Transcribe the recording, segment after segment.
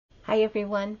Hi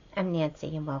everyone, I'm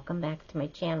Nancy and welcome back to my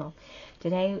channel.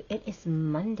 Today it is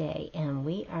Monday and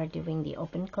we are doing the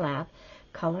open collab,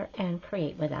 Color and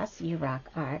Create With Us, You Rock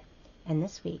Art. And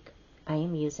this week I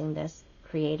am using this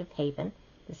Creative Haven,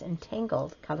 this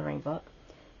Entangled coloring book.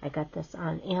 I got this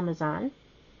on Amazon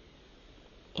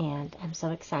and I'm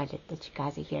so excited that you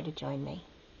guys are here to join me.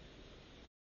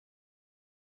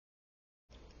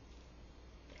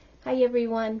 Hi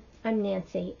everyone, I'm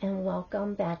Nancy and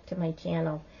welcome back to my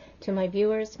channel. To my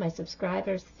viewers, my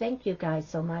subscribers, thank you guys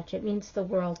so much. It means the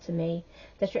world to me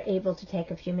that you're able to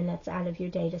take a few minutes out of your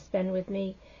day to spend with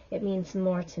me. It means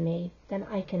more to me than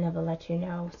I can ever let you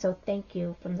know. So thank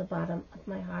you from the bottom of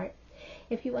my heart.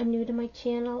 If you are new to my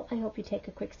channel, I hope you take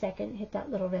a quick second, hit that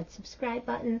little red subscribe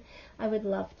button. I would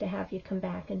love to have you come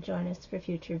back and join us for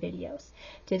future videos.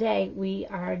 Today we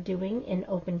are doing an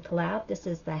open collab. This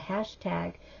is the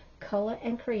hashtag Color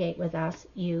and Create With Us,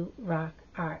 You Rock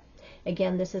Art.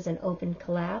 Again, this is an open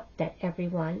collab that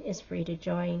everyone is free to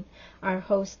join. Our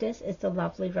hostess is the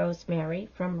lovely Rosemary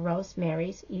from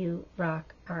Rosemary's You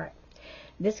Rock Art.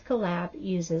 This collab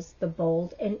uses the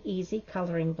Bold and Easy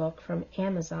coloring book from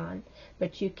Amazon,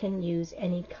 but you can use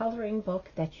any coloring book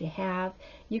that you have.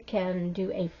 You can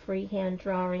do a freehand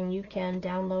drawing. You can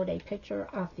download a picture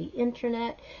off the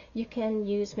internet. You can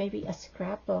use maybe a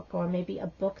scrapbook or maybe a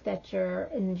book that you're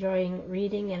enjoying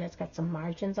reading and it's got some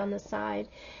margins on the side.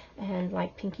 And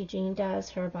like Pinky Jean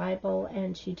does, her Bible,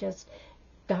 and she just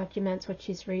documents what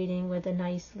she's reading with a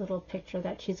nice little picture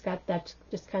that she's got that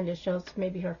just kind of shows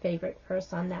maybe her favorite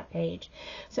verse on that page.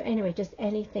 So anyway, just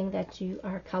anything that you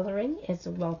are coloring is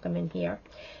welcome in here.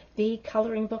 The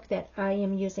coloring book that I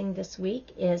am using this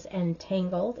week is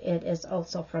Entangled. It is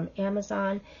also from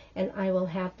Amazon, and I will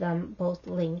have them both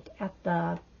linked at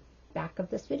the back of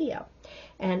this video.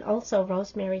 And also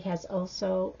Rosemary has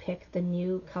also picked the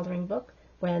new coloring book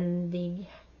when the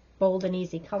Bold and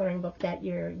Easy coloring book that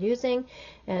you're using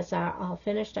is all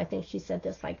finished. I think she said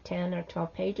there's like 10 or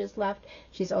 12 pages left.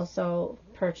 She's also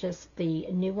purchased the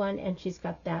new one and she's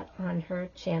got that on her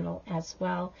channel as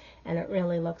well, and it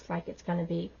really looks like it's going to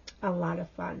be a lot of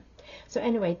fun. So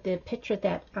anyway, the picture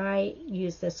that I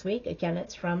used this week, again,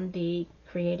 it's from the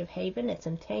Creative Haven. It's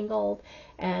Entangled,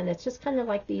 and it's just kind of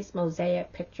like these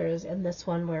mosaic pictures in this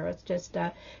one where it's just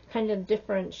kind of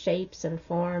different shapes and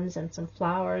forms and some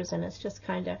flowers, and it's just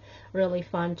kind of really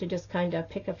fun to just kind of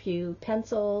pick a few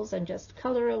pencils and just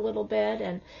color a little bit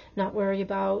and not worry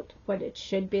about what it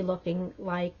should be looking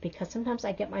like, because sometimes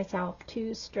I get myself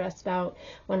too stressed out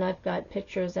when I've got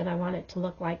pictures and I want it to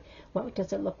look like, what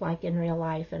does it look like in real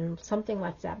life? And something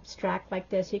that's abstract like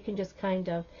this, you can just kind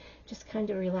of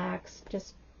relax.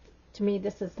 Just to me,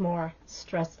 this is more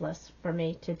stressless for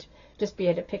me to just be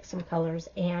able to pick some colors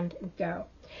and go.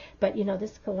 But you know,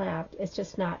 this collab is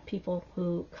just not people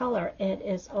who color, it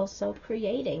is also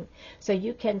creating. So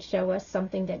you can show us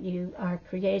something that you are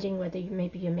creating, whether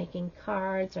maybe you're making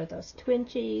cards or those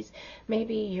twinchies,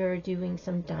 maybe you're doing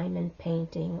some diamond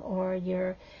painting, or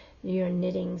you're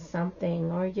knitting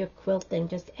something, or you're quilting,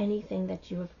 just anything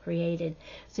that you have created.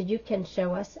 So you can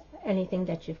show us anything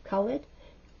that you've colored,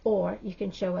 or you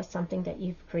can show us something that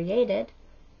you've created,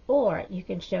 or you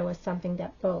can show us something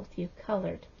that both you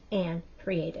colored and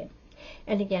created.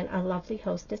 And again, our lovely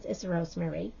hostess is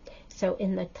Rosemary. So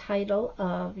in the title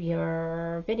of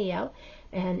your video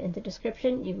and in the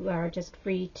description, you are just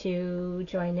free to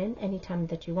join in anytime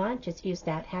that you want. Just use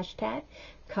that hashtag,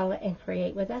 Color and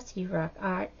Create With Us, You Rock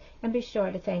Art. And be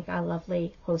sure to thank our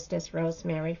lovely hostess,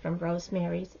 Rosemary, from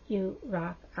Rosemary's You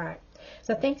Rock Art.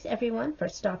 So thanks everyone for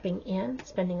stopping in,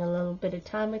 spending a little bit of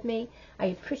time with me. I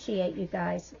appreciate you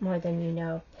guys more than you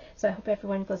know. So I hope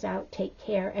everyone goes out, take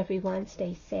care everyone,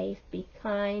 stay safe, be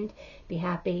kind, be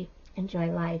happy,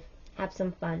 enjoy life, have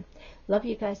some fun. Love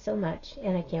you guys so much,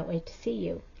 and I can't wait to see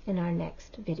you in our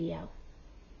next video.